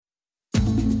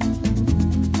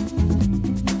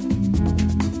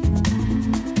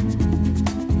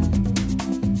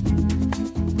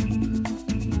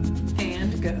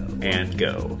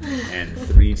go. And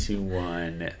 3, 2,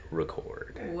 1,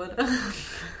 record. What up?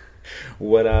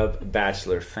 What up,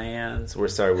 Bachelor fans? We're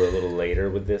sorry we're a little later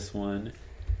with this one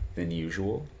than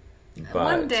usual. But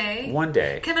one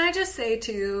day. Can I just say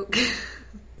too?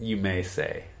 You may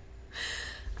say.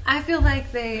 I feel like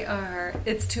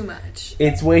it's too much.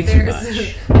 It's way too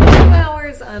much. 2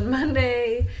 hours on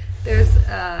Monday. There's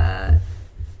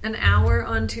an hour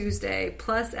on Tuesday,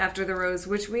 plus After the Rose,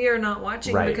 which we are not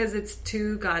watching because it's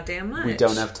too goddamn much. We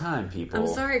don't have time, people. I'm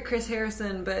sorry, Chris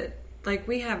Harrison, but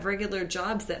we have regular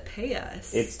jobs that pay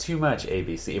us. It's too much,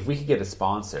 ABC. If we could get a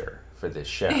sponsor for this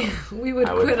show, we would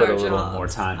quit our a little jobs. More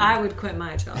time. I would quit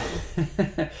my job.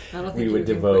 I don't think we would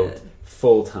devote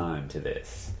full time to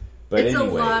this. But it's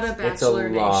anyways, a lot of Bachelor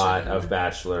it's a lot Nation. of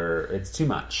Bachelor. It's too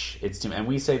much. And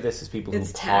we say this as people who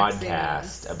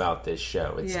podcast about this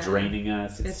show. It's draining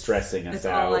us. It's stressing us out. It's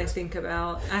all I think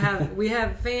about. We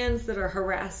have fans that are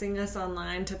harassing us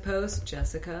online to post.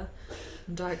 Jessica,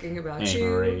 I'm talking about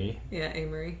Amory. you. Yeah,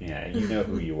 Amory. Yeah, you know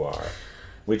who you are.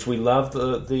 Which we love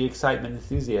the excitement,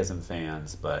 enthusiasm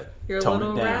fans, but you're a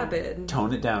little rabid.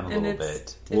 Tone it down a little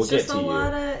bit. We'll get to you.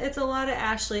 It's a lot of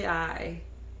Ashley I.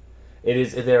 It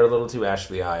is. They're a little too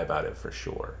Ashley I about it for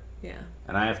sure. Yeah.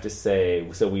 And I have to say,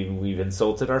 so we've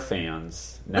insulted our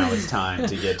fans. Now it's time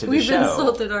to get to the we've show. We've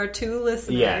insulted our 2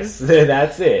 listeners. Yes,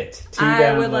 that's it. 2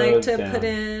 I would like to put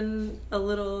in a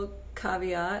little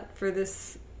caveat for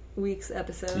this week's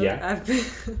episode. Yeah.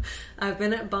 I've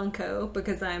been at Bunko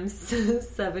because I'm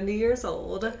 70 years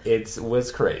old. It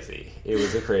was crazy. It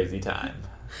was a crazy time.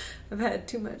 I've had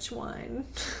too much wine.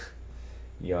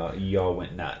 Y'all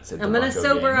went nuts. I'm going to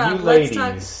sober up. You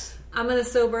ladies. I'm going to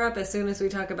sober up as soon as we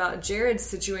talk about Jared's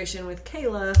situation with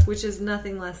Kayla, which is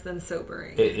nothing less than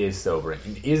sobering. It is sobering.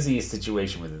 And Izzy's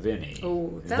situation with Vinny.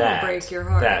 Oh, that'll break your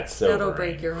heart. That's sobering. That'll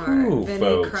break your heart. Ooh, Vinny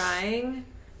folks. crying.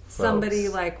 Somebody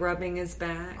rubbing his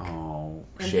back. Oh,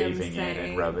 shaving it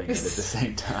and rubbing it at the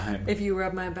same time. If you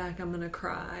rub my back, I'm going to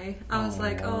cry. I was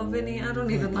like, oh, Vinny, I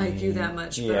don't even like you that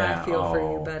much, but I feel for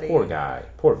you, buddy. Poor guy.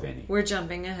 Poor Vinny. We're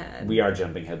jumping ahead. We are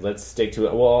jumping ahead. Let's stick to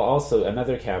it. Well, also,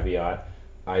 another caveat.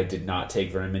 I did not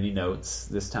take very many notes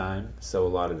this time, so a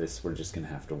lot of this we're just going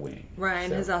to have to wing.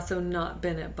 Ryan has also not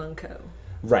been at Bunko.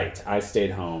 Right. I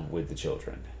stayed home with the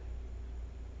children.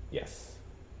 Yes.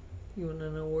 You want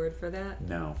an award for that?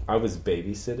 No. I was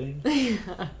babysitting.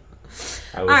 I was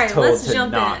all right, told let's to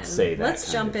jump not in. say that.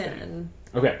 Let's jump in. Thing.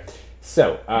 Okay.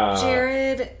 So,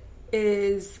 Jared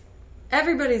is...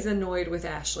 Everybody's annoyed with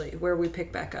Ashley, where we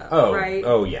pick back up, right?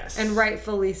 Oh, yes. And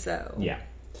rightfully so. Yeah.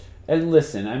 And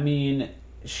listen, I mean,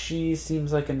 she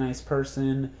seems like a nice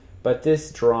person, but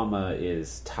this drama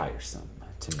is tiresome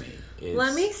to me.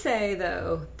 Let me say,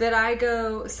 though, that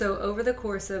over the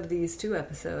course of these 2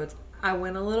 episodes, I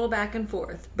went a little back and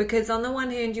forth. Because on the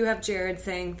one hand, you have Jared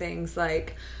saying things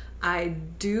like, I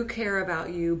do care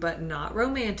about you, but not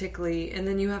romantically. And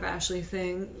then you have Ashley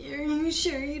saying, are you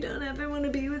sure you don't ever want to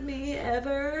be with me,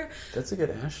 ever? That's a good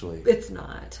Ashley. It's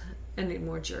not. I need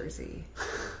more Jersey.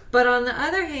 But on the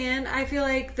other hand, I feel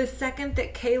like the second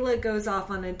that Kayla goes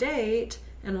off on a date,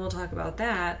 and we'll talk about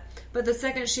that, but the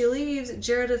second she leaves,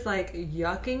 Jared is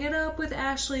yucking it up with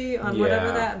Ashley on whatever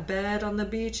that bed on the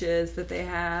beach is that they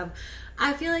have.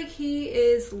 I feel like he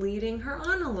is leading her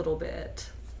on a little bit.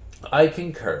 I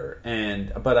concur,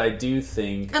 but I do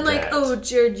think oh,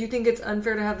 Jared, you think it's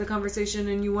unfair to have the conversation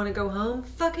and you want to go home?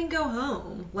 Fucking go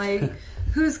home.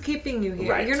 Who's keeping you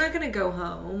here? Right. You're not going to go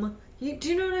home. Do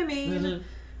you know what I mean? Mm-hmm.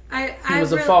 He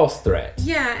was a false threat.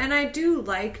 Yeah, and I do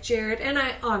like Jared, and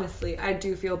I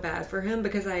do feel bad for him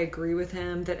because I agree with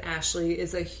him that Ashley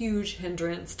is a huge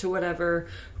hindrance to whatever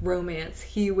romance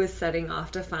he was setting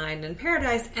off to find in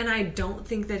Paradise, and I don't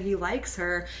think that he likes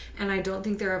her, and I don't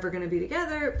think they're ever going to be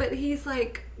together, but he's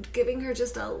giving her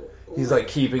just a... He's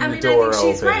keeping the door open. I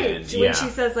think she's right. When she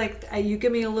says you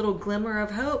give me a little glimmer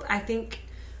of hope, I think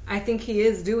he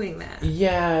is doing that.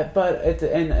 Yeah, but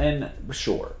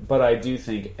sure, but I do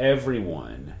think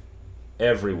everyone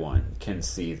can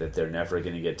see that they're never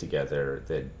going to get together.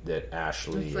 That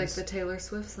Ashley it's like the Taylor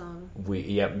Swift song.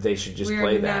 They should just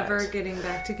play that. We're never getting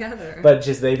back together. But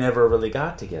they never really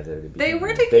got together. They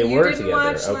were together. You didn't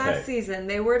watch last season.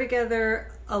 They were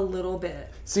together a little bit.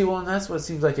 See, well, and that's what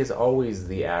seems like is always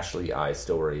the Ashley I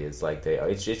story. Is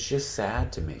it's just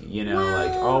sad to me,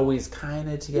 always kind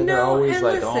of together, always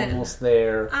listen, almost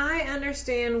there. I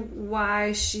understand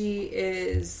why she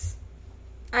is.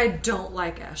 I don't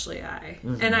like Ashley I.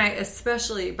 Mm-hmm. And I,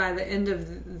 especially by the end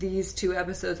of these 2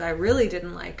 episodes, I really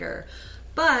didn't like her.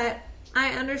 But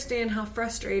I understand how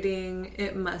frustrating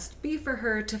it must be for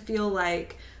her to feel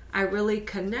like I really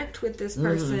connect with this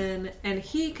person and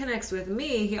he connects with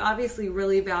me. He obviously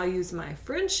really values my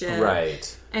friendship.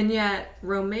 Right. And yet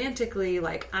romantically,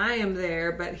 like, I am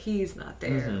there, but he's not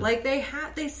there. Like,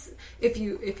 if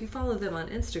you follow them on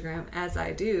Instagram, as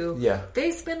I do,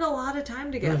 they spend a lot of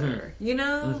time together, you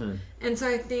know? And so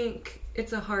I think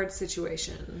it's a hard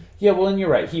situation. Yeah, well, and you're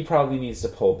right. He probably needs to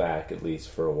pull back at least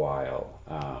for a while.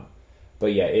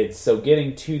 But yeah, it's so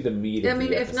getting to the meat of the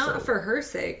episode. If not for her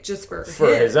sake, just for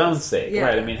his own sake,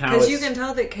 right? I mean, because you can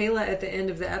tell that Kayla at the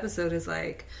end of the episode is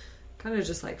like, kind of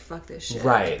just like, fuck this shit,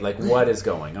 right? Like, what is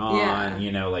going on?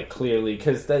 You know, like, clearly,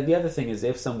 because the other thing is,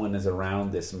 if someone is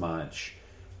around this much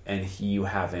and you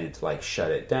haven't like shut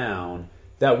it down,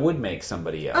 that would make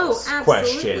somebody else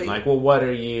question, like, well, what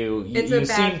are you? It's a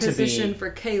bad position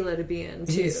for Kayla to be in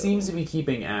too. He seems to be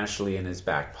keeping Ashley in his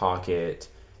back pocket.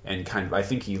 And kind of, I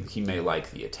think he may like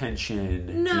the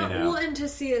attention. No, you know? Well, and to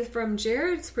see it from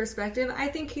Jared's perspective, I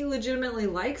think he legitimately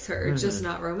likes her, just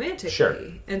not romantically. Sure.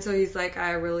 And so he's like,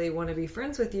 I really want to be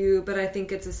friends with you, but I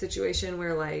think it's a situation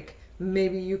where, like,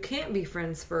 maybe you can't be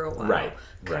friends for a while. Right.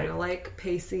 Kind of like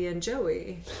Pacey and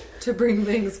Joey, to bring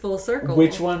things full circle.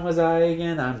 Which one was I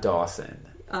again? I'm Dawson.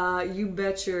 You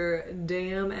bet your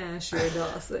damn ass you're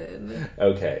Dawson.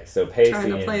 Okay, so Pacey.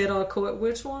 Trying to play it all cool.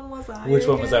 Which one was I? Which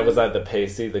one was I? Was I the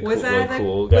Pacey, the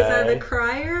cool guy? Was I the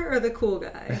crier or the cool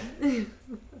guy?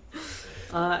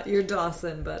 You're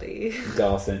Dawson, buddy.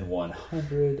 Dawson,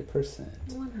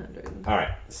 100%. 100. All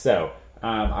right, so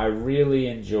I really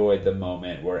enjoyed the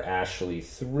moment where Ashley,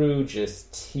 through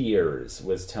just tears,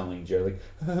 was telling Jared,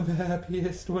 like, I'm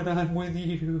happiest when I'm with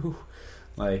you.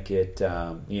 Like, it,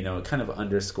 it kind of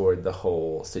underscored the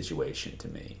whole situation to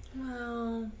me.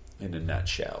 Well, in a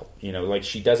nutshell. You know, like,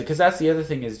 she does it. Because that's the other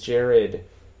thing is Jared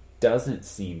doesn't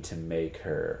seem to make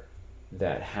her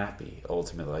that happy,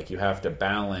 ultimately. Like, you have to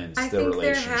balance the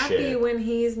relationship. I think they're happy when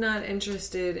he's not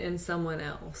interested in someone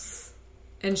else.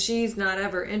 And she's not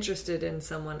ever interested in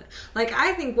someone. Like,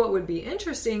 I think what would be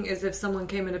interesting is if someone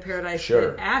came into Paradise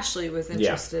that Ashley was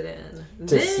interested in.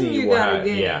 To then see you got a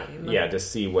game. Yeah, to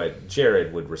see what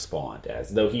Jared would respond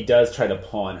as. Though he does try to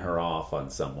pawn her off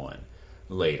on someone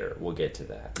later. We'll get to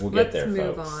that. Let's get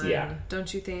there, folks. On. Yeah.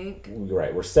 Don't you think?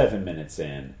 Right, we're 7 minutes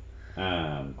in.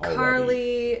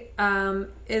 Carly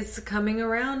is coming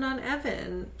around on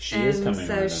Evan. She is coming around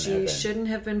on Evan. Says she shouldn't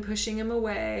have been pushing him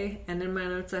away. And in my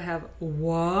notes I have,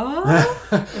 what?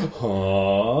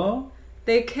 Huh?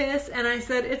 They kiss, and I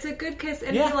said, it's a good kiss.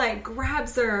 And he, like,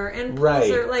 grabs her and pulls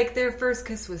her. Like, their first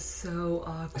kiss was so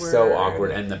awkward. So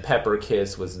awkward. And the pepper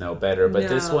kiss was no better. But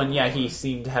this one, he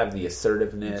seemed to have the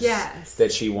assertiveness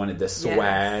that she wanted, the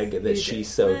swag that she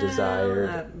so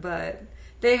desired. But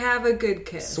they have a good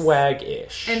kiss.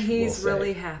 Swag-ish. And he's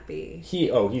really happy.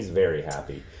 He's very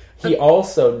happy. He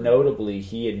also, notably,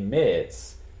 he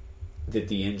admits that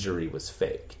the injury was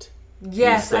faked.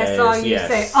 Yes, says, I saw you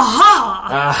say,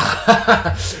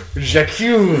 aha!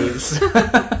 J'accuse!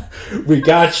 We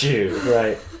got you,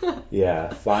 right?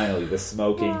 Yeah, finally, the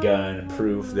smoking gun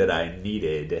proof that I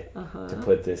needed to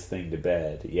put this thing to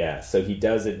bed. Yeah, so he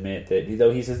does admit that, though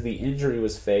he says the injury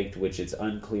was faked, which it's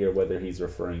unclear whether he's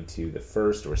referring to the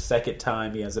first or second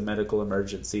time he has a medical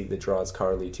emergency that draws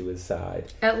Carly to his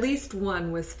side. At least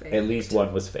one was faked. At least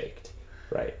one was faked,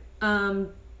 right.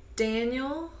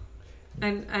 Daniel...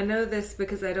 And I know this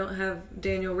because I don't have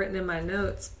Daniel written in my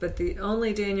notes, but the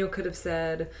only Daniel could have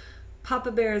said,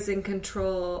 Papa Bear is in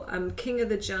control, I'm king of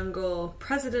the jungle,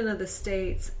 president of the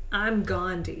states, I'm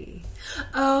Gandhi.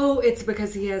 Oh, it's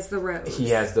because he has the rose.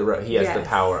 He has the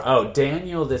power. Oh,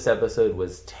 Daniel this episode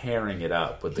was tearing it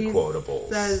up with the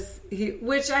quotables.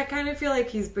 Which I kind of feel like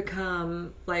he's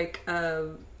become like a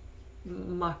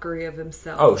mockery of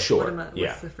himself. Oh, sure.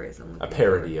 What's the phrase I'm looking for? A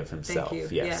parody of himself. Thank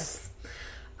you. Yes.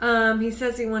 He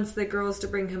says he wants the girls to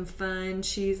bring him fine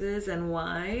cheeses and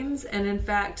wines. And in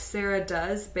fact, Sarah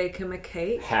does bake him a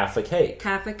cake. Half a cake.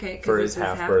 For his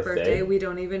half birthday. We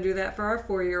don't even do that for our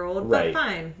 4-year-old. Right. But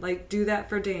fine. Like, do that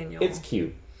for Daniel. It's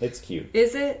cute.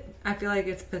 Is it? I feel like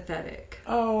it's pathetic.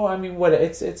 Oh, I mean, what?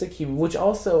 It's a cute... Which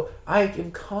also, I am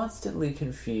constantly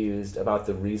confused about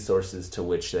the resources to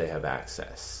which they have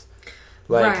access.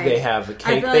 Like, they have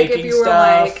cake baking stuff. I feel like if you were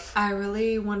like, I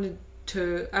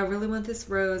really want this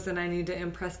rose and I need to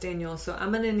impress Daniel, so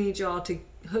I'm going to need y'all to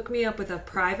hook me up with a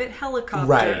private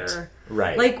helicopter.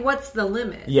 Right. Like, what's the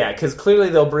limit? Yeah, because clearly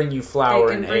they'll bring you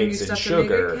flour and eggs and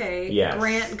sugar. Yes.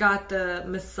 Grant got the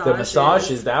massages. The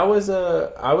massages,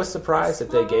 I was surprised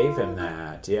that they gave him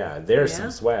that. Yeah, there's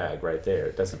some swag right there.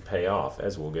 It doesn't pay off,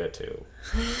 as we'll get to.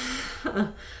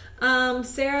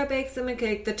 Sarah bakes him a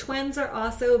cake. The twins are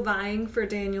also vying for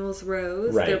Daniel's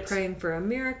rose. Right. They're praying for a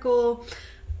miracle.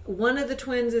 one of the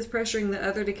twins is pressuring the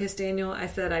other to kiss Daniel. I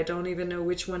said I don't even know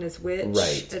which one is which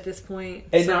at this point.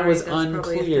 And I was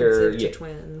unclear. To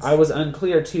twins. I was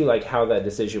unclear too, like how that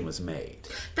decision was made.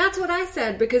 That's what I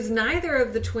said, because neither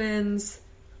of the twins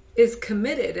is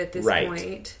committed at this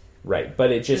point. Right,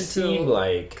 but it just seemed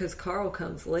like... Because Carl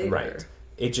comes later. Right.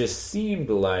 It just seemed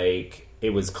like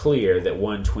it was clear that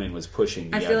one twin was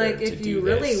pushing the other to do this. I feel like if you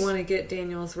really want to get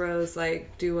Daniel's rose,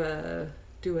 like, do a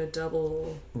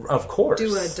double... Of course.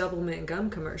 Do a double mint gum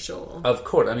commercial. Of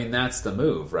course. I mean, that's the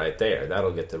move right there.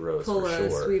 That'll get the rose for sure.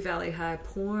 Pull a Sweet Valley High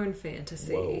porn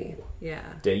fantasy. Whoa. Yeah.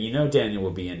 You know Daniel will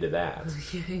be into that.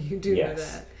 Yeah, you do know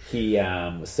that. He,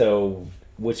 so...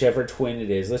 Whichever twin it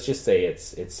is, let's just say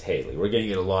it's Haley. We're going to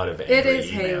get a lot of angry emails. It is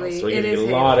Haley. We're going to get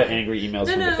a lot of angry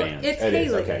emails from the fans. It's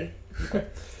Haley. Okay.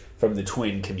 From the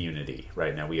twin community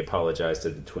right now. We apologize to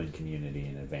the twin community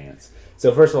in advance.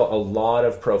 So first of all, a lot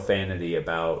of profanity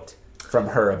from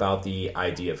her about the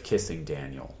idea of kissing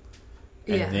Daniel.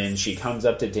 And then she comes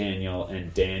up to Daniel,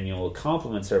 and Daniel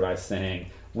compliments her by saying,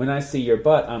 "When I see your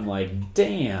butt, I'm like,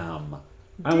 damn.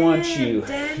 I want you."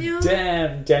 Daniel.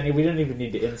 Damn, Daniel. We don't even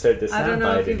need to insert the soundbite anymore. I don't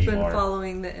know if you've been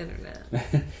following the internet.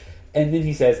 And then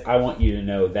he says, "I want you to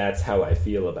know that's how I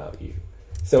feel about you."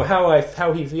 So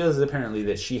how he feels is apparently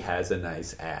that she has a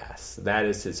nice ass. That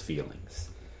is his feelings.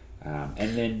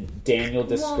 And then Daniel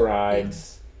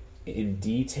describes in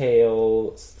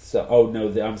detail.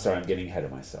 I'm sorry. I'm getting ahead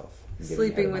of myself.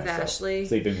 Sleeping with Ashley.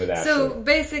 So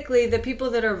basically, the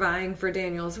people that are vying for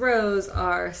Daniel's rose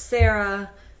are Sarah,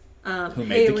 who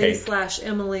made Haley the cake, /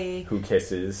 Emily, who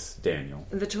kisses Daniel,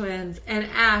 the twins, and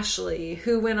Ashley,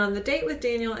 who went on the date with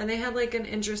Daniel, and they had like an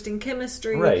interesting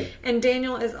chemistry. Right. And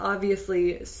Daniel is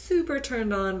obviously super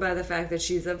turned on by the fact that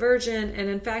she's a virgin, and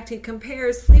in fact, he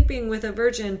compares sleeping with a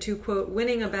virgin to, quote,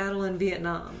 winning a battle in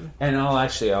Vietnam. And I'll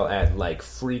add like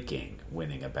freaking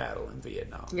winning a battle in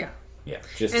Vietnam. Yeah. Yeah.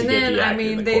 Just and to then, get the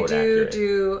accurate, they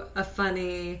do a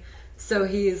funny. So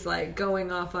he's like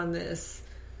going off on this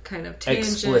kind of tangent.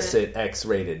 Explicit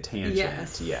X-rated tangent.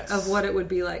 Yes. Of what it would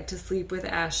be like to sleep with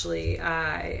Ashley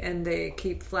and they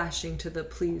keep flashing to the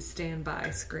please stand by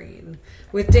screen.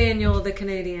 With Daniel, the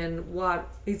Canadian,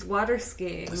 he's water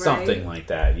skiing, right? Something like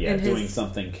that, yeah. Doing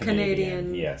something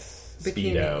Canadian. Yes.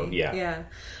 Bikini. Speedo, yeah.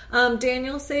 Yeah.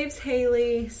 Daniel saves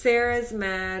Haley. Sarah's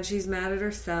mad. She's mad at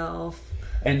herself.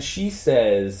 And she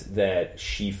says that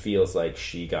she feels like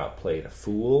she got played a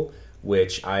fool,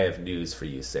 which I have news for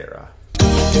you, Sarah.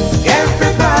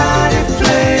 Everybody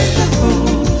plays the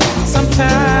fool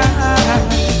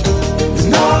sometimes. There's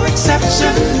no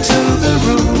exception to the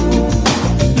rule.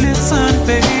 Listen,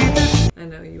 baby. I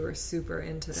know you were super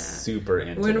into that. Super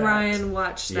into when that. When Ryan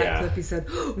watched that clip, he said,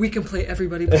 "We can play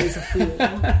Everybody Plays a Fool."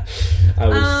 I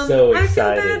was so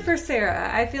excited. I feel bad for Sarah.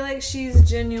 I feel like she's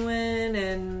genuine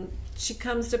and she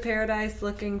comes to Paradise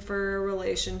looking for a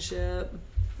relationship.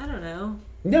 I don't know.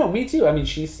 No, me too. I mean,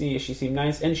 she seemed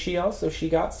nice, and she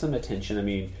got some attention. I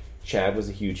mean, Chad was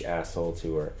a huge asshole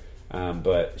to her,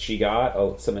 but she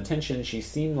got some attention. She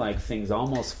seemed like things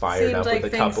almost fired up with a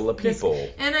couple of people.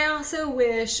 And I also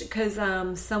wish, because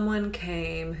someone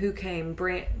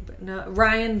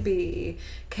Ryan B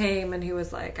came, and he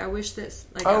was like, "I wish this,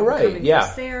 like, I'm coming for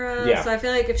Sarah." Yeah. So I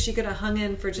feel like if she could have hung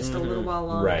in for just a little while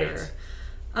longer. Right.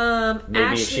 Maybe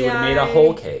Ashley, if she would have made a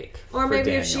whole cake. Or maybe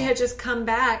Daniel. If she had just come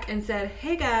back and said,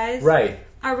 "Hey guys,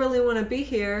 I really want to be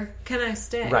here. Can I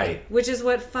stay?" Right. Which is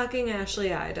what fucking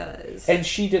Ashley I does. And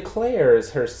she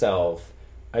declares herself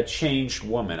a changed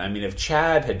woman. I mean, if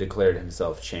Chad had declared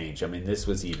himself changed, I mean, this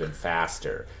was even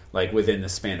faster. Like, within the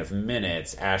span of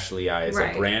minutes, Ashley I is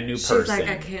a brand new person. She's like,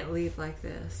 "I can't leave like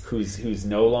this." Who's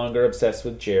no longer obsessed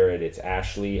with Jared. It's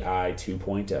Ashley I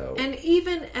 2.0. And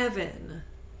even Evan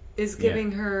is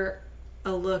giving her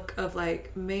a look of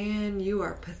like, "Man, you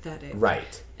are pathetic."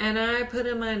 Right. And I put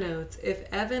in my notes, if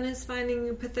Evan is finding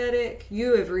you pathetic,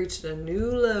 you have reached a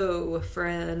new low,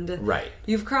 friend. Right.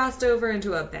 You've crossed over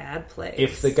into a bad place.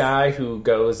 If the guy who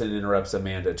goes and interrupts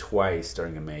Amanda twice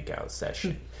during a makeout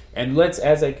session. And let's,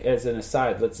 as an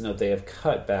aside, let's note they have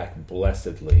cut back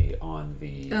blessedly on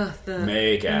the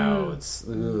makeouts.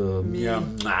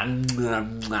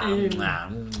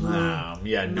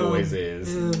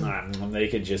 Noises. They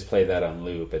could just play that on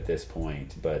loop at this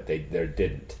point, but they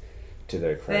didn't, to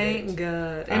their credit. Thank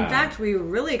God. In fact, we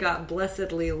really got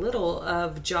blessedly little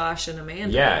of Josh and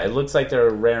Amanda. Yeah, it looks like they're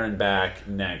raring back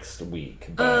next week,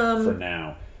 but for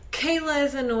now. Kayla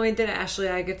is annoyed that Ashley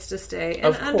I gets to stay.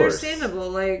 And understandable.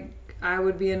 Like, I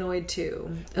would be annoyed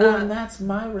too. Well, and that's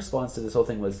my response to this whole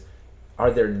thing was,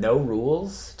 are there no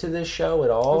rules to this show at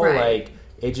all? Right. Like,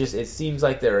 It seems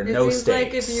like there are no stakes. It seems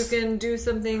like if you can do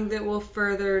something that will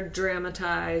further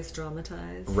dramatize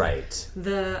right,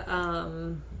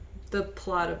 the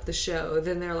plot of the show,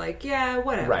 then they're like, yeah,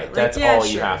 whatever. Right, like, that's all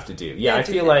you have to do. Yeah, I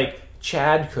feel like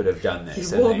Chad could have done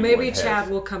this. Well, maybe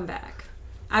Chad will come back.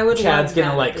 I would. Chad's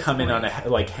gonna like come in on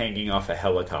hanging off a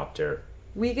helicopter.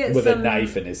 We get with a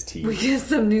knife in his teeth. We get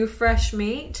some new fresh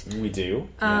meat. We do.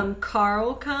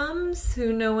 Carl comes,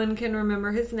 who no one can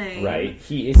remember his name. Right.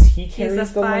 He's a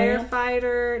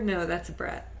firefighter. Lamp? No, that's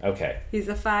Brett. Okay. He's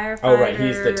a firefighter. Oh, right.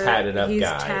 He's the tatted up guy. He's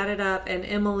tatted up, and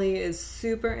Emily is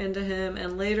super into him.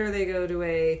 And later they go to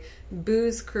a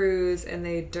booze cruise and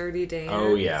they dirty dance.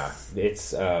 Oh yeah,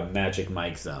 it's Magic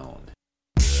Mike Zone.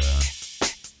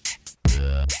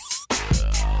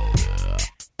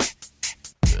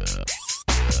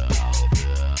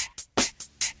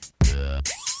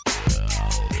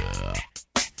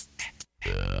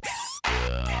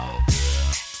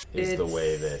 Is the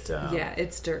way that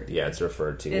it's dirty. Yeah, it's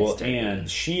referred to. Dirty. And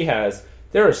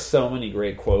there are so many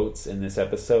great quotes in this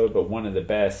episode, but one of the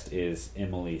best is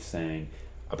Emily saying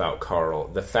about Carl,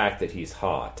 the fact that he's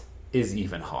hot is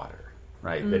even hotter.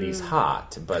 Right, that he's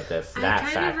hot, but that fact makes him even hotter.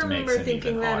 I kind of remember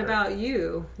thinking that about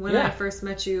you when I first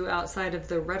met you outside of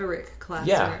the rhetoric classroom.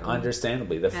 Yeah,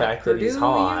 understandly, the fact that he's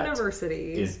hot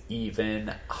is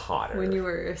even hotter. When you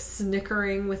were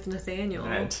snickering with Nathaniel.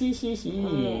 Hey,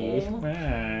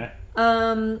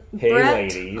 Brett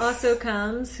ladies. also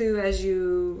comes, who, as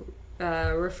you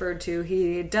referred to,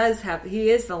 he is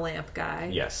the lamp guy.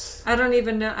 Yes. I don't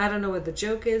know what the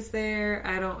joke is there.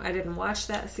 I didn't watch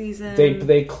that season.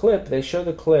 They show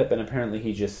the clip, and apparently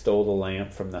he just stole the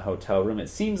lamp from the hotel room. It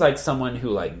seems like someone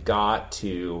who got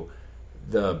to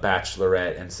the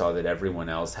Bachelorette and saw that everyone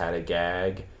else had a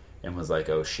gag and was like,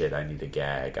 oh shit, I need a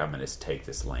gag, I'm gonna take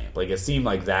this lamp. It seemed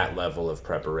like that level of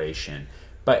preparation.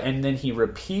 And then he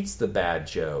repeats the bad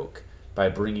joke by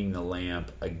bringing the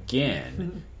lamp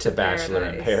again to Bachelor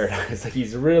in Paradise.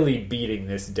 He's really beating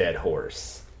this dead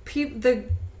horse.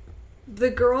 The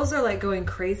girls are going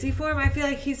crazy for him. I feel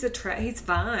like he's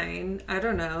fine. I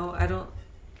don't know.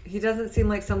 He doesn't seem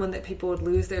like someone that people would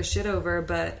lose their shit over,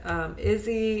 but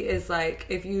Izzy is like,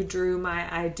 if you drew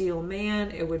my ideal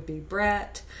man, it would be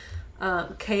Brett.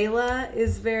 Kayla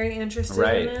is very interested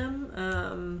in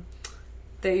him.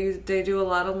 They do a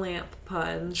lot of lamp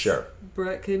puns. Sure.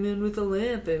 Brett came in with a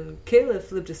lamp and Kayla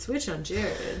flipped a switch on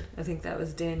Jared. I think that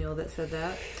was Daniel that said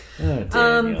that. Oh,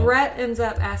 Daniel. Brett ends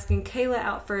up asking Kayla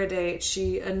out for a date.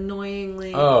 She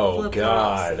annoyingly Oh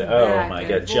God. Oh my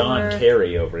God. John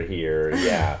Kerry over here.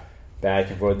 Yeah. Back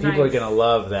and forth. People are going to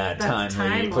love that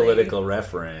timely political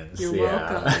reference. You're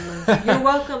welcome. You're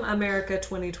welcome, America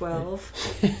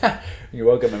 2012. You're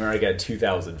welcome, America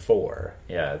 2004.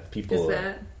 Yeah. People. Is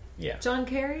that? Yeah. John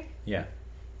Kerry? Yeah.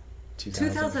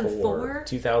 2004?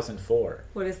 2004.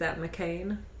 What is that,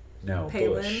 McCain? No,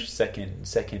 Palin? Bush. Second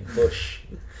Bush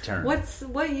term.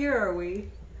 What year are we?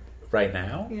 Right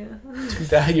now?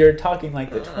 Yeah. You're talking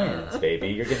like the twins, baby.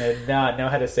 You're going to not know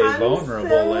how to say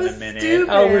vulnerable in a minute.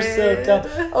 Stupid. Oh, we're so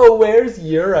dumb. Oh, where's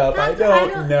Europe? I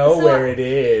don't know where it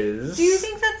is. Do you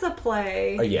think that's a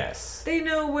play? Yes. They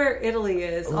know where Italy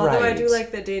is. Although I do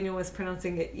like that Daniel was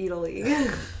pronouncing it Italy.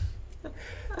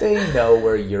 They know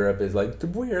where Europe is.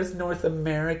 Where's North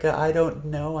America? I don't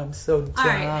know. I'm so dumb. All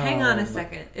right, hang on a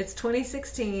second. It's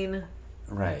 2016.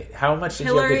 Right. How much did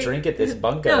you have to drink at this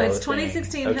bunko? No, it's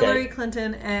 2016. Okay. Hillary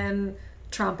Clinton and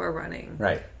Trump are running.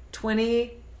 Right.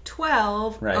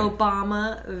 2012,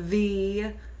 Obama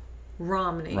v.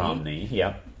 Romney. Romney,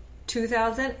 yep.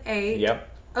 2008.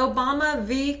 Yep. Obama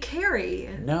v. Kerry.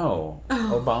 No.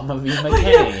 Obama v.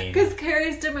 McCain. Because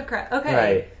Kerry's Democrat. Okay.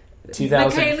 Right.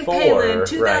 2004. McCain,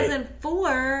 2004.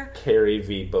 Right. Kerry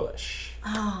v. Bush.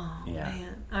 Oh,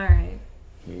 man. All right.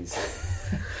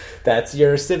 That's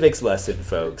your civics lesson,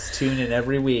 folks. Tune in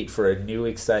every week for a new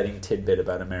exciting tidbit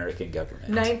about American government.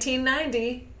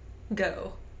 1990.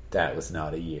 Go. That was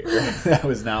not a year. That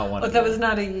was not one of them. That was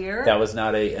not a year? That was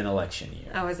not an election year.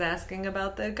 I was asking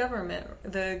about the governor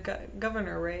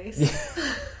race.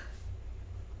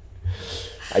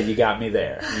 You got me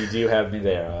there. You do have me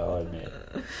there, I'll admit.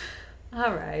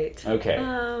 All right. Okay.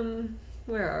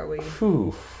 Where are we?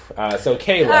 So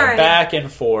Kayla, back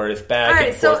and forth,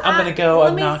 and forth. I'm going to go,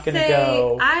 I'm not going to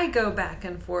go. I go back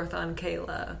and forth on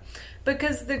Kayla.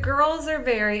 Because the girls are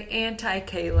very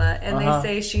anti-Kayla, and they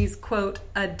say she's, quote,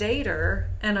 a dater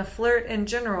and a flirt in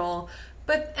general.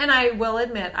 And I will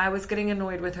admit, I was getting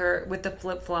annoyed with her with the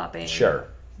flip-flopping. Sure.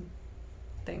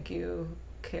 Thank you,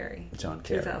 Carrie. John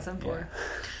Kerry. 2004.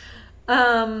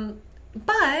 Yeah.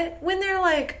 But when they're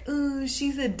like, ooh,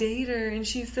 she's a dater and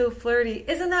she's so flirty,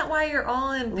 isn't that why you're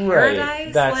all in paradise?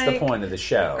 Right. That's the point of the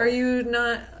show. Are you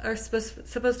not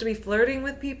supposed to be flirting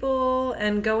with people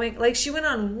and going... Like, she went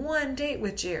on one date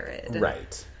with Jared.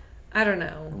 Right. I don't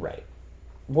know. Right.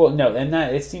 Well, no, and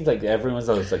that it seems like everyone's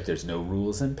always like, there's no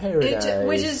rules in paradise.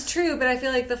 Which is true, but I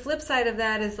feel like the flip side of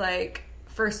that is like,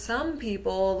 for some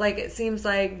people, like, it seems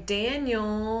like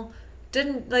Daniel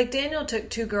took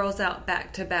 2 girls out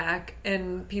back to back,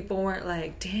 and people weren't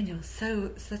like, Daniel's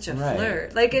such a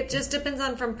flirt. Like, it just depends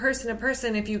on from person to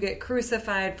person if you get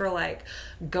crucified for like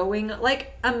going,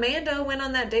 like Amanda went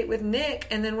on that date with Nick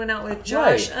and then went out with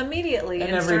Josh immediately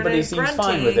and everybody started seems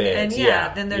grunting, fine with it. and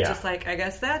then they're just like, I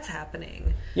guess that's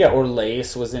happening. Yeah, or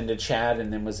Lace was into Chad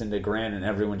and then was into Grant, and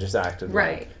everyone just acted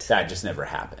like that just never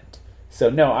happened. So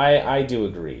no, I do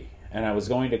agree. And I was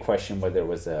going to question whether it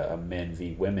was a men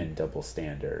v. women double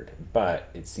standard, but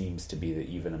it seems to be that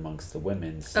even amongst the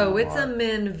women... it's a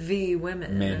men v.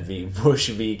 women. Men v. Bush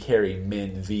v. Carey,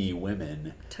 men v.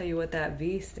 women. Tell you what that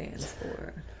V stands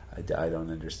for. I don't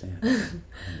understand. I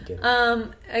don't get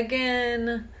it.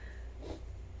 Again,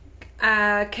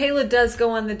 Kayla does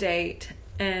go on the date,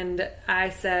 and I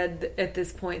said at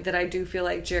this point that I do feel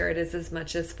like Jared is as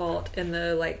much his fault in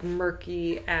the like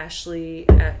murky Ashley...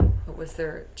 what was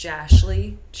there?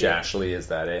 Jashly? Jashly, is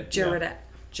that it?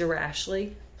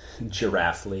 Girashly?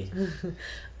 Giraffely.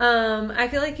 I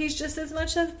feel like he's just as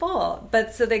much at fault.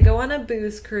 But so they go on a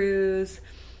booze cruise.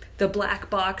 The black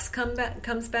box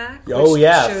comes back. Oh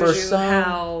yeah, shows for you some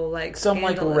how like some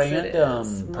like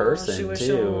random person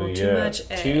too.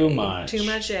 Too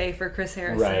much A for Chris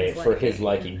Harrison. Right, for his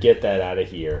liking. Get that out of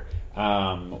here.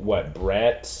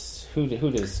 Brett? Who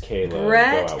does Kayla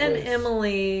Brett go out and with?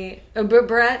 Emily.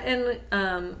 Brett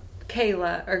and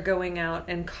Kayla are going out,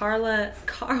 and Carl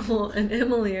and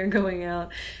Emily are going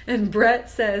out. And Brett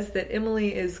says that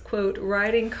Emily is, quote,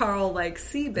 riding Carl like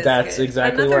Seabiscuit. That's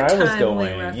exactly where I was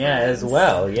going. Reference. Yeah, as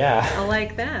well. Yeah, I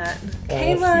like that.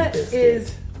 Kayla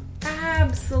is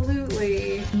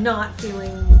absolutely not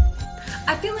feeling.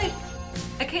 I feel like.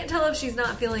 I can't tell if she's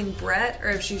not feeling Brett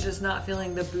or if she's just not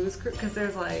feeling the booze crew, because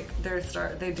there's like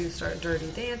they do start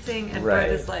dirty dancing, and Brett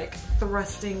is like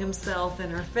thrusting himself in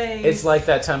her face. It's like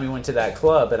that time we went to that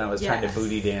club and I was trying to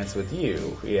booty dance with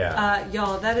you. Yeah,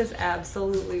 y'all, that is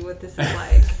absolutely what this is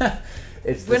like.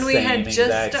 It's the same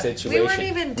exact situation. We weren't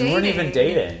even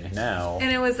dating. No,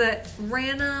 and it was a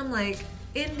random like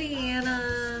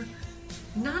Indiana,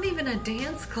 not even a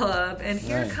dance club, and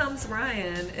here comes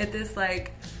Ryan at this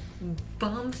like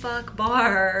bumfuck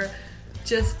bar.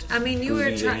 Just, I mean, you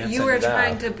were trying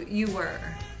to. Do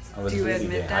you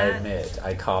admit that? I admit,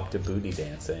 I copped a booty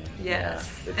dancing.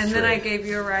 Yes, yeah, and then I gave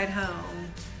you a ride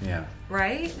home. Yeah,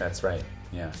 right. That's right.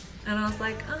 Yeah. And I was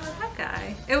like, oh, that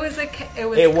guy. It was a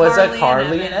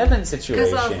Carly and Evan situation.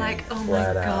 Because I was like, oh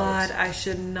my god, I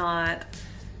should not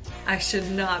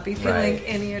be feeling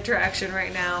any attraction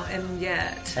right now, and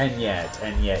yet. And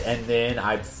then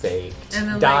I faked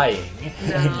dying,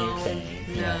 and you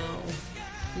came. No.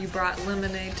 You brought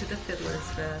lemonade to the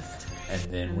Fiddler's Fest. And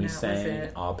then we sang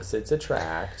Opposites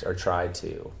Attract, or tried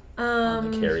to,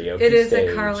 on the karaoke stage. It is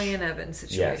a Carly and Evan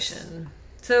situation. Yes.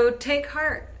 So take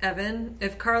heart, Evan.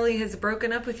 If Carly has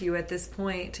broken up with you at this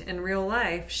point in real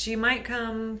life, she might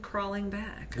come crawling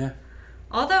back. Yeah.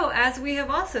 Although, as we have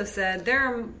also said,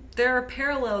 there are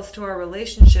parallels to our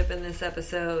relationship in this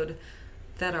episode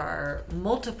that are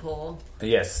multiple.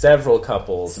 Yes, several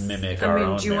couples mimic our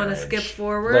own do you marriage. Want to skip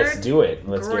forward? Let's do it.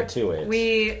 Let's get to it.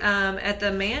 We, at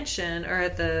the mansion, or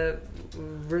at the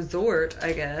resort,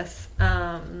 I guess,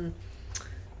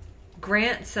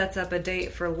 Grant sets up a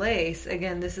date for Lace.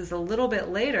 Again, this is a little bit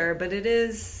later, but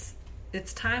it's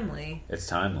timely. It's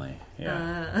timely,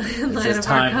 yeah. It's as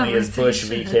timely as Bush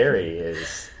v. Carey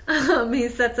is. He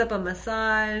sets up a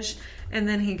massage, and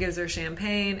then he gives her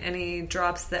champagne, and he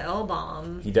drops the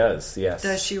L-bomb. He does, yes.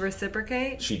 Does she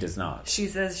reciprocate? She does not. She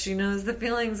says she knows the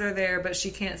feelings are there, but she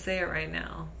can't say it right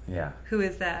now. Yeah. Who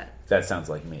is that? That sounds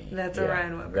like me. That's a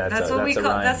Ryan Weber. That's what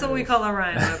we call a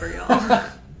Ryan Weber, y'all.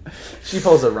 She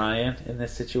pulls a Ryan in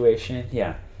this situation.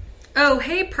 Yeah. Oh,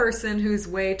 hey, person who's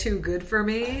way too good for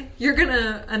me. You're going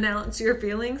to announce your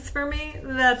feelings for me?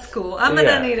 That's cool. I'm going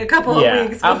to need a couple of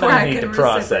weeks before I can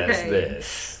process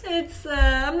this. It's,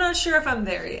 I'm not sure if I'm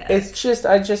there yet. It's just,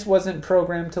 I just wasn't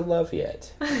programmed to love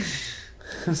yet.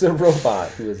 It's a robot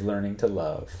who is learning to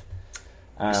love.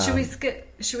 Should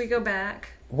we go back?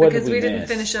 Because we didn't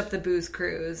finish up the booze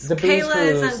cruise. Kayla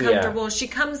is uncomfortable. Yeah. She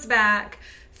comes back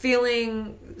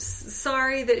feeling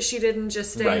sorry that she didn't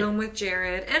just stay home with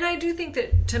Jared. And I do think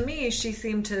that, to me, she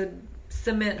seemed to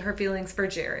cement her feelings for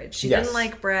Jared. She didn't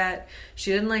like Brett.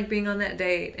 She didn't like being on that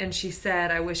date. And she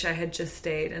said, I wish I had just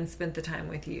stayed and spent the time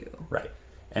with you. Right.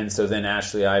 And so then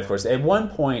Ashley, of course, at one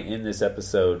point in this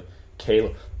episode,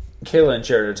 Kayla and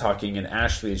Jared are talking, and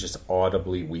Ashley is just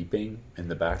audibly weeping in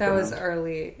the background. That was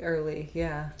early,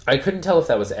 yeah. I couldn't tell if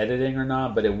that was editing or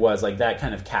not, but it was like that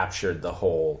kind of captured the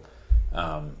whole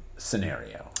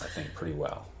scenario, I think, pretty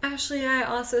well. Ashley I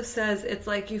also says it's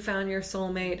like you found your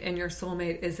soulmate and your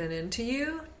soulmate isn't into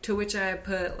you, to which I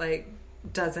put, like,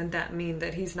 doesn't that mean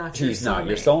that he's not your soulmate? He's not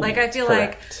your soulmate. Like, I feel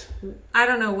Correct. like, I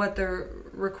don't know what the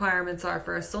requirements are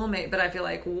for a soulmate, but I feel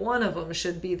like one of them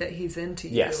should be that he's into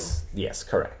you. Yes,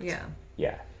 correct.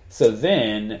 Yeah. So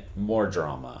then, more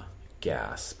drama.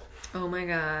 Gasp. Oh my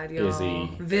God, y'all.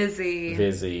 Vizzy.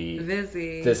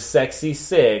 Vizzy. The sexy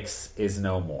six is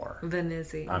no more.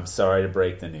 Vanizzy. I'm sorry to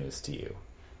break the news to you.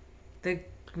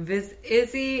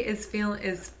 Izzy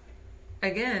is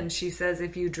again, she says,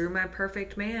 if you drew my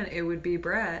perfect man, it would be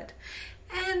Brett.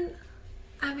 And,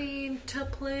 I mean, to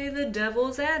play the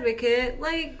devil's advocate,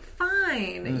 like,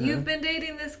 fine. Mm-hmm. You've been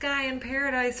dating this guy in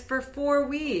Paradise for 4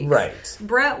 weeks. Right.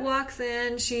 Brett walks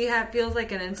in. She feels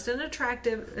like an instant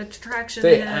attraction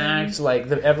they to him. Act like...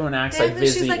 everyone acts like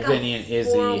Vinny and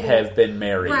Izzy have been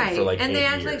married for like 8 years. And they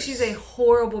act like she's a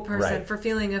horrible person for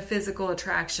feeling a physical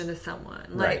attraction to someone.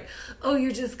 Like, oh,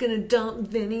 you're just going to dump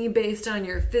Vinny based on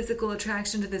your physical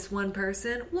attraction to this one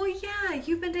person? Well, yeah,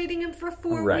 you've been dating him for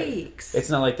 4 weeks.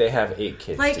 It's not like they have 8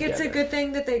 kids like, together. It's a good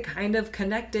thing that they kind of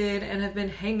connected and have been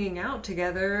hanging out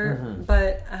together,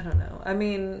 but I don't know. I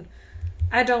mean,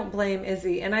 I don't blame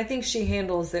Izzy, and I think she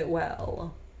handles it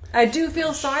well. I do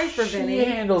feel sorry for Vinny. She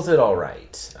handles it all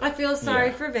right. I feel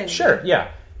sorry for Vinny. Sure,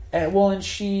 yeah. And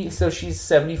she's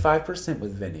 75%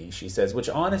 with Vinny, she says, which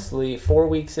honestly, 4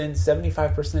 weeks in,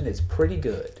 75% is pretty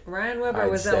good. Ryan Weber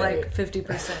was at like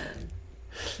 50%.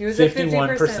 He was at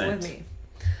 50% with me.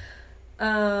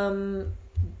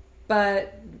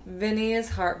 But Vinny is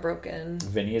heartbroken.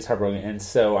 And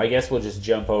so I guess we'll just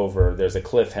jump over. There's a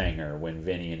cliffhanger when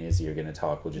Vinny and Izzy are going to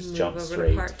talk. We'll just jump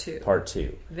straight to part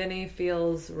two. Vinny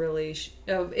feels really...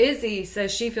 Izzy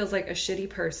says she feels like a shitty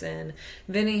person.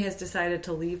 Vinny has decided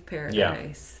to leave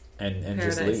Paradise. Yeah. And Paradise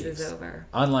just leaves. Is over.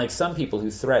 Unlike some people who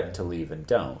threaten to leave and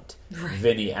don't. Right.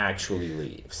 Vinny actually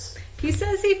leaves. He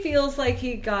says he feels like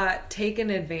he got taken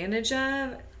advantage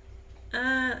of.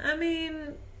 I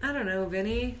mean... I don't know,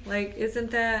 Vinny. Like, isn't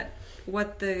that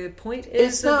what the point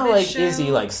is? It's not like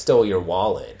Izzy like stole your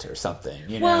wallet or something.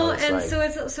 You know,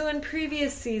 so in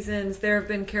previous seasons, there have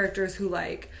been characters who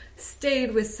like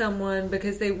stayed with someone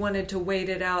because they wanted to wait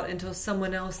it out until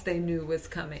someone else they knew was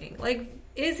coming. Like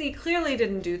Izzy clearly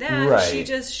didn't do that.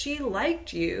 Right. She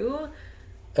liked you.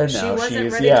 And she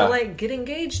wasn't ready to like get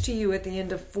engaged to you at the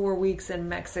end of 4 weeks in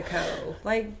Mexico.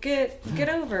 Like get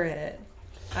over it.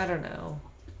 I don't know.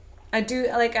 I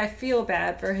feel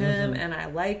bad for him, and I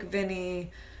like Vinny.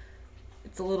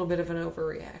 It's a little bit of an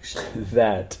overreaction.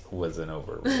 That was an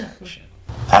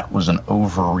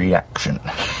overreaction.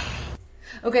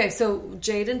 Okay, so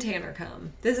Jade and Tanner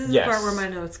come. This is the part where my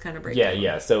notes kind of break down.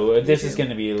 Yeah. So this is going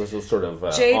to be a little sort of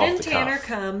Jade off and the Tanner cuff.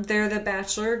 come. They're the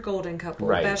Bachelor Golden couple.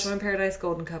 Right. Bachelor in Paradise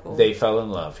Golden couple. They fell in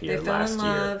love here last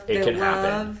year. They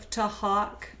love to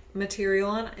hawk material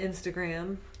on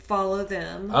Instagram. Follow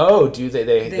them. Oh, do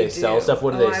they sell stuff?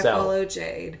 What do they sell? I follow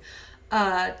Jade.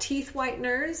 Teeth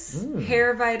whiteners,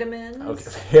 hair vitamins.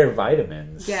 Okay, hair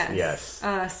vitamins. Yes.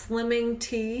 Slimming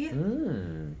tea.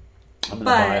 I'm going to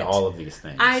buy all of these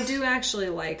things. I do actually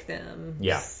like them.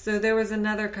 Yeah. So there was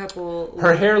another couple.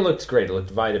 Her hair looked great. It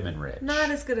looked vitamin rich.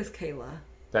 Not as good as Kayla.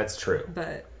 That's true.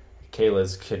 But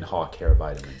Kayla's can hawk hair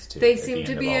vitamins too. They seem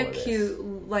to be a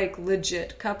cute, like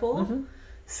legit couple. Mm-hmm.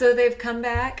 So they've come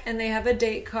back and they have a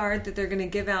date card that they're going to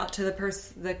give out to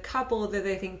the couple that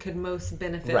they think could most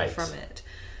benefit from it.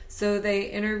 So they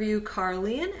interview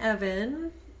Carly and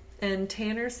Evan, and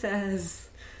Tanner says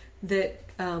that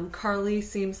Carly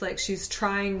seems like she's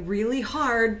trying really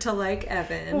hard to like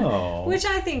Evan, which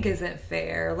I think isn't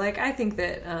fair. Like I think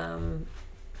that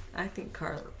I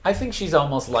think she's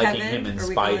almost liking him in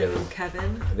spite of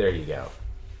Kevin. There you go.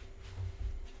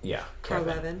 Yeah,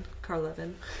 Carlevin.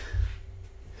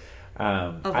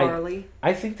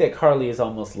 I think that Carly is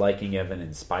almost liking Evan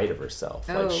in spite of herself.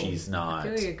 Like she's not.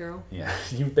 I feel you, girl. Yeah,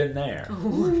 you've been there.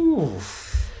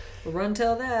 Run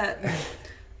tell that.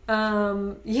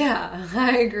 Yeah,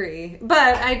 I agree.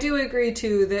 But I do agree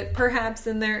too that perhaps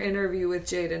in their interview with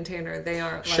Jade and Tanner, they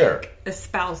aren't like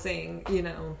espousing,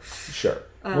 Sure.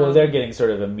 Well, they're getting sort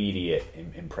of immediate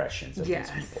impressions of these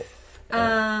people.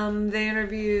 They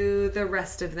interview the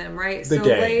rest of them, right? The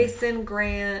gang. Lace and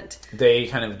Grant. They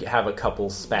kind of have a couple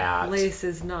spat. Lace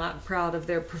is not proud of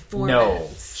their performance. No,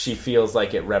 she feels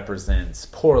like it represents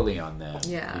poorly on them.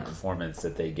 Yeah. The performance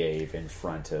that they gave in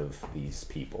front of these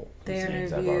people. They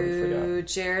interview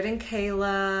Jared and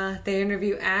Kayla. They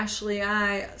interview Ashley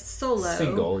I solo.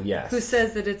 Single, yes. Who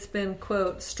says that it's been,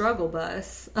 quote, struggle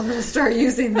bus. I'm going to start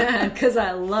using that because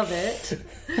I love it.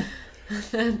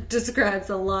 That describes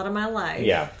a lot of my life.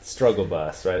 Yeah, struggle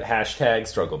bus, right? Hashtag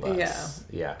struggle bus.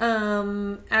 Yeah.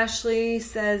 Ashley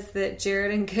says that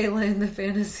Jared and Kayla in the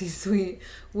fantasy suite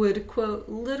would, quote,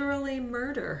 literally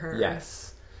murder her.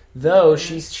 Yes. Though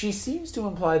she seems to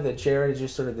imply that Jared is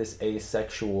just sort of this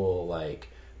asexual, like,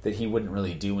 that he wouldn't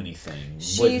really do anything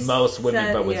with most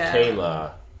women, but with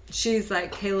Kayla. She's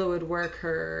like, Kayla would work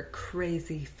her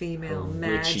crazy female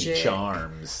magic. Witchy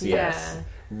charms, yeah. Yes.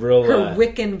 Real, her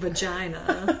Wiccan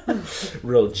vagina.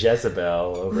 Real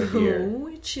Jezebel over here.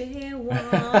 Witchy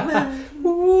woman.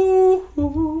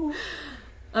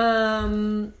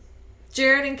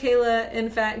 Jared and Kayla, in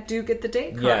fact, do get the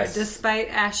date card, yes. Despite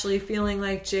Ashley feeling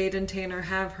like Jade and Tanner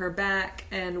have her back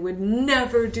and would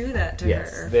never do that to her.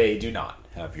 Yes, they do not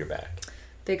have your back.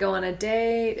 They go on a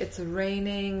date. It's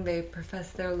raining. They profess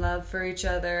their love for each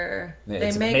other.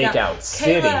 It's they make out.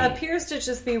 City. Kayla appears to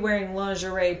just be wearing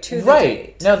lingerie to the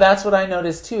right. date. No, that's what I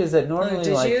noticed too. Is that normally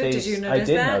Did you notice I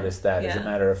did that? notice that, as a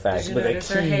matter of fact, did you with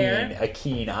notice her hair? a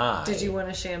keen eye. Did you want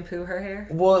to shampoo her hair?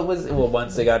 Well, it was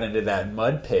once they got into that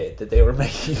mud pit that they were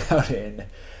making out in.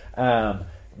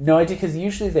 No, I did, because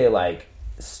usually they like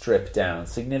strip down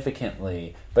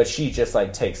significantly, but she just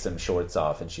like takes some shorts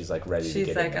off and she's like ready to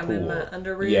get in the pool. I'm in my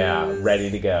underoos. Yeah, ready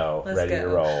to go. Let's ready go. to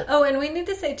roll. Oh, and we need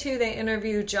to say too, they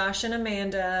interview Josh and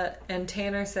Amanda, and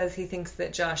Tanner says he thinks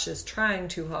that Josh is trying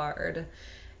too hard.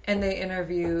 And they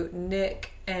interview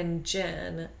Nick and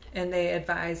Jen, and they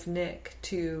advise Nick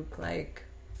to like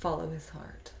follow his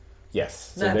heart.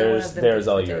 Yes. So there's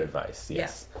all your advice.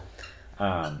 Yes.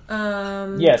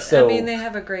 Yeah. So I mean, they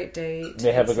have a great date.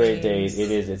 They have a great date.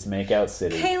 It's Makeout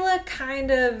City. Kayla kind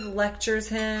of lectures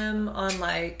him on,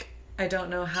 like, I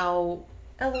don't know how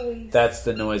Eloise. That's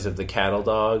the noise of the cattle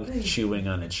dog chewing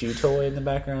on a chew toy in the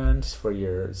background for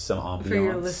some ambiance. For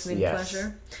your listening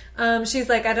pleasure. She's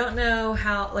like, I don't know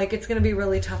how, like, it's going to be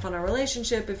really tough on our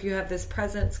relationship if you have this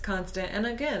presence constant. And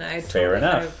again, fair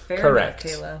enough. Correct.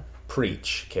 Enough, Kayla.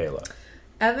 Preach, Kayla.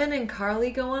 Evan and Carly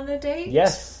go on a date.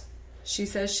 Yes. She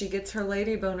says she gets her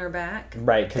lady boner back.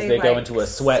 Right, because they go into a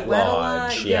sweat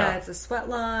lodge. Yeah, it's a sweat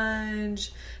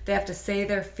lodge. They have to say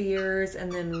their fears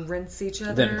and then rinse each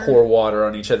other. Then pour water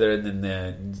on each other, and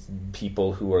then the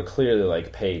people who are clearly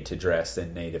like paid to dress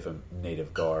in native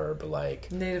garb,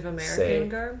 like Native American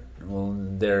garb. Well,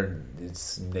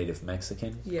 it's Native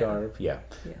Mexican garb. Yeah.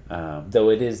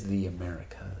 Though it is the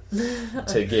Americas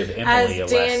to give Emily a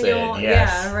lesson. Yes.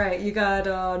 Yeah, right. You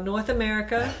got North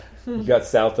America. You got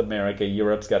South America.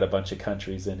 Europe's got a bunch of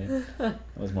countries in it. It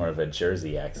was more of a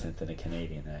Jersey accent than a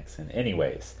Canadian accent.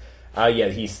 Anyways,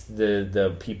 he's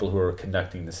the people who are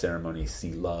conducting the ceremony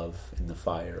see love in the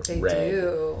fire. They red.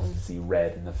 do. See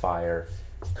red in the fire.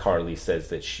 Carly says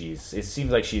that it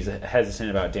seems like she's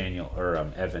hesitant about Daniel or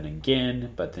Evan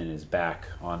again, but then is back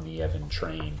on the Evan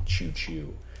train. Choo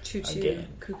choo. Choo choo. Again.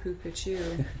 Cuckoo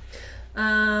choo.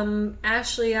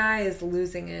 Ashley I is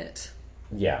losing it.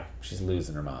 Yeah, she's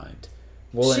losing her mind.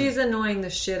 Well, she's annoying the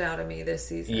shit out of me this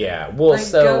season. Yeah, well,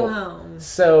 go home.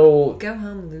 Go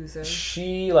home, loser.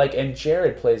 She and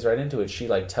Jared plays right into it. She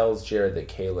tells Jared that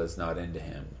Kayla's not into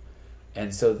him,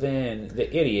 and so then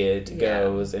the idiot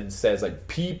goes and says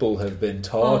people have been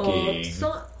talking.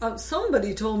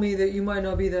 Somebody told me that you might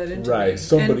not be that into me. Right,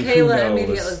 somebody. And Kayla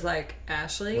immediately is like,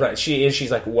 Ashley. Right,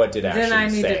 she's like, what did Ashley say? Then I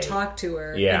need to talk to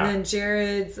her. Yeah, and then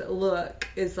Jared's look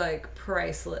is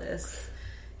priceless.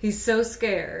 He's so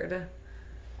scared.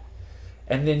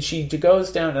 And then she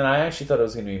goes down, and I actually thought it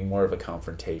was going to be more of a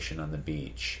confrontation on the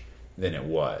beach than it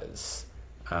was.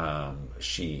 I thought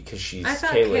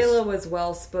Kayla was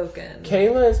well spoken.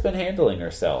 Kayla has been handling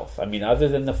herself. I mean, other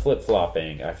than the flip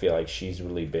flopping, I feel like she's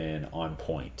really been on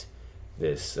point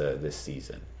this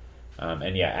season.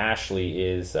 And Ashley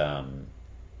is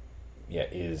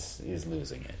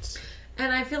losing it.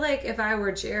 And I feel like if I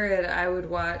were Jared, I would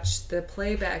watch the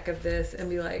playback of this and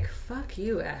be like, fuck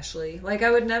you, Ashley. I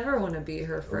would never want to be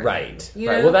her friend. Right. You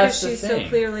know, well, that's because she's thing. so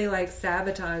clearly,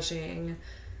 sabotaging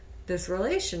this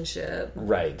relationship.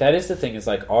 Right. That is the thing, is,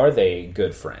 are they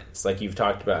good friends? You've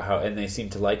talked about how, and they seem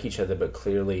to like each other, but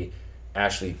clearly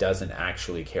Ashley doesn't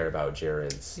actually care about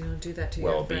Jared's you don't do that to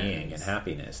well-being and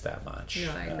happiness that much.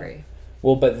 No, I agree.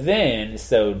 Well, but then,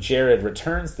 so Jared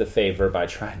returns the favor by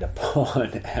trying to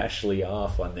pawn Ashley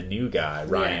off on the new guy,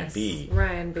 Ryan B.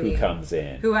 Ryan B. Who comes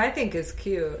in. Who I think is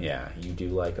cute. Yeah, you do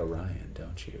like a Ryan,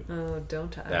 don't you? Oh,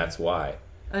 don't I? That's why.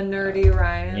 A nerdy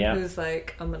Ryan who's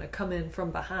like, I'm going to come in from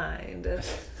behind.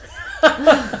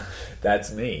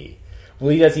 That's me. Well,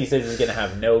 he says he's going to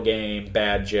have no game,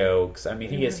 bad jokes. I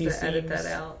mean, he seems... edit that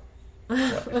out.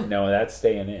 No, that's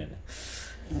staying in.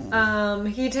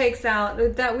 He takes out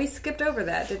that we skipped over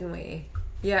that, didn't we?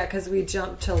 Yeah, because we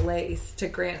jumped to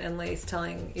Grant and Lace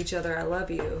telling each other I love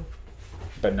you,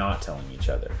 but not telling each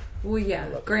other. Well, yeah,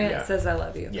 Grant says I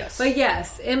love you. Yes, but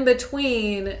yes, in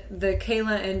between the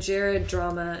Kayla and Jared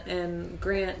drama and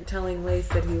Grant telling Lace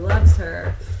that he loves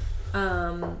her,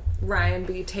 Ryan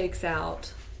B takes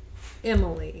out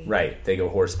Emily. Right, they go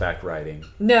horseback riding.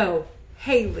 No,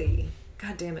 Haley.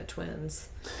 God damn it, twins.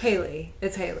 Haley.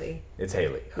 It's Haley. It's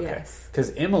Haley. Okay. Yes.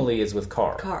 Because Emily is with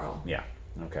Carl. Carl. Yeah.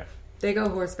 Okay. They go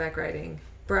horseback riding.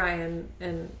 Brian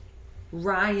and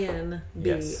Ryan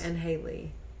B and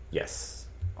Haley. Yes.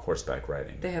 Horseback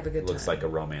riding. They have a good time. Looks like a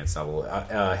romance novel.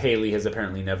 Haley has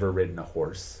apparently never ridden a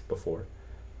horse before.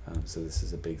 So this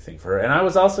is a big thing for her. And I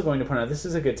was also going to point out, this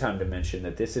is a good time to mention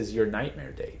that this is your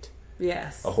nightmare date.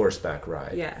 Yes. A horseback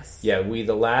ride. Yes. Yeah,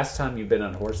 the last time you've been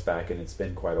on horseback, and it's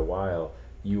been quite a while,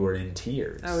 you were in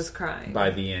tears. I was crying. By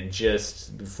the end,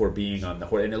 just for being on the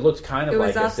horse. And it looked kind of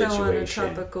like a situation. It was also on a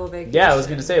tropical vacation. Yeah, I was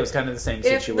going to say, it was kind of the same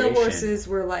situation. If the horses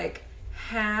were like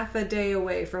half a day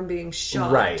away from being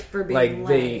shot for being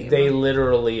lame. They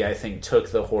literally, I think,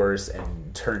 took the horse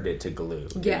and turned it to glue.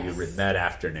 Yes. You ridden that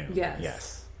afternoon.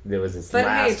 Yes. There was this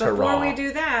last hurrah. Before we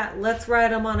do that, let's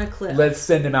ride them on a cliff. Let's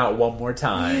send him out one more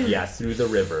time. Through the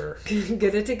river.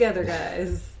 Get it together,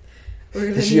 guys. We're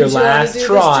going to need your last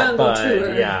trot,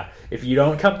 but yeah. If you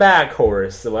don't come back,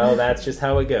 horse, well, that's just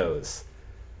how it goes.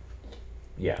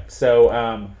 Yeah.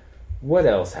 So, what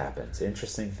else happens?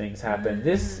 Interesting things happen.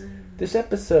 This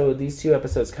episode, these two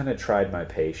episodes kind of tried my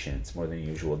patience more than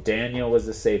usual. Daniel was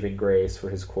the saving grace for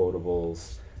his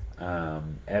quotables.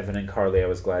 Evan and Carly, I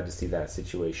was glad to see that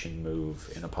situation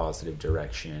move in a positive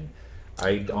direction.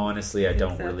 I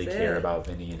don't really care about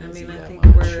Vinny and Izzy that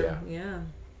much.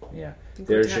 Yeah.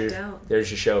 There's your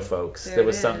show, folks. There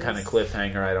was some kind of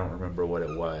cliffhanger. I don't remember what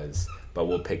it was, but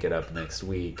we'll pick it up next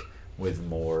week with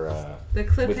more. The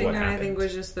cliffhanger, I think,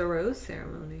 was just the rose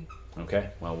ceremony.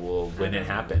 Okay. Well, when it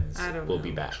happens, we'll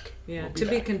be back. Yeah.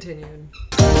 Be continued.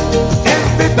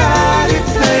 Everybody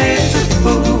plays a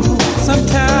fool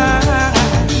sometimes.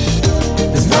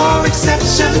 There's no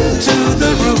exception to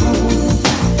the rule.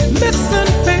 Listen,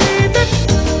 baby,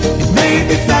 it may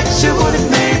be factual, it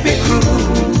may be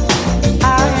cruel. I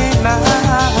ain't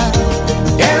lying.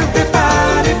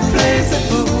 Everybody plays a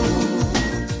fool.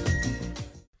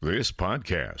 This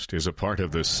podcast is a part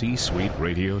of the C-Suite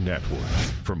Radio Network.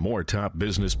 For more top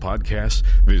business podcasts,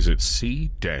 visit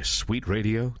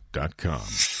c-suiteradio.com.